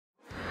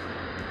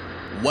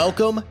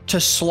Welcome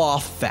to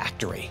Sloth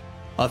Factory,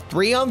 a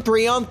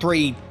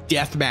 3-on-3-on-3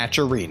 deathmatch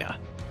arena.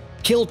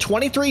 Kill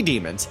 23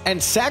 demons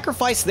and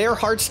sacrifice their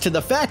hearts to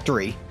the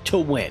factory to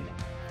win.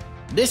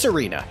 This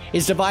arena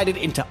is divided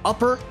into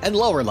upper and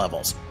lower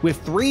levels,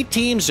 with 3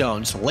 team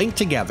zones linked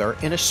together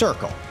in a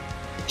circle.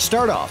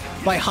 Start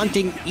off by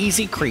hunting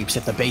easy creeps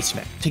at the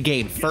basement to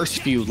gain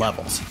first few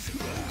levels.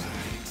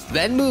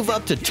 Then move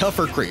up to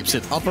tougher creeps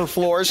at upper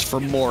floors for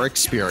more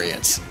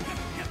experience.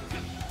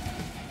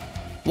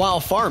 While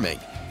farming,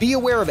 be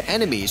aware of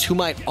enemies who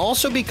might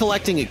also be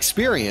collecting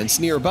experience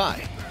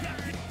nearby.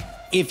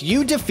 If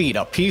you defeat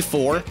a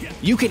P4,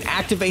 you can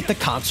activate the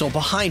console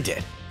behind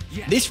it.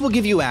 This will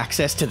give you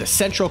access to the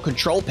central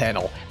control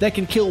panel that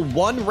can kill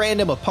one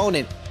random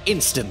opponent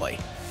instantly.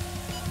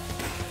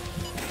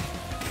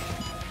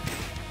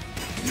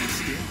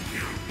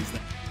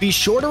 Be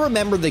sure to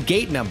remember the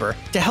gate number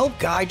to help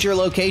guide your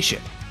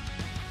location.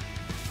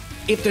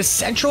 If the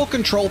central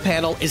control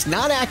panel is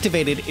not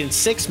activated in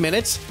 6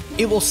 minutes,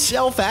 it will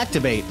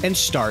self-activate and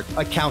start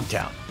a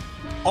countdown.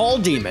 All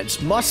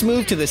demons must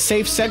move to the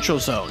safe central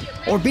zone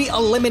or be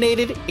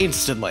eliminated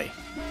instantly.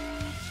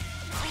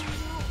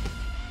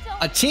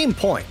 A team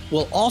point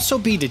will also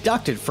be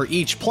deducted for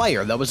each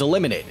player that was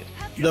eliminated.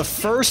 The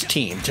first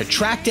team to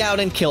track down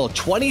and kill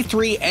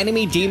 23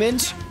 enemy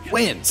demons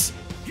wins.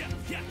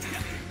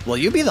 Will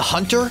you be the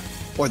hunter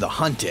or the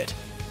hunted?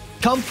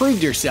 Come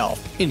prove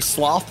yourself in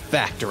Sloth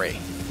Factory.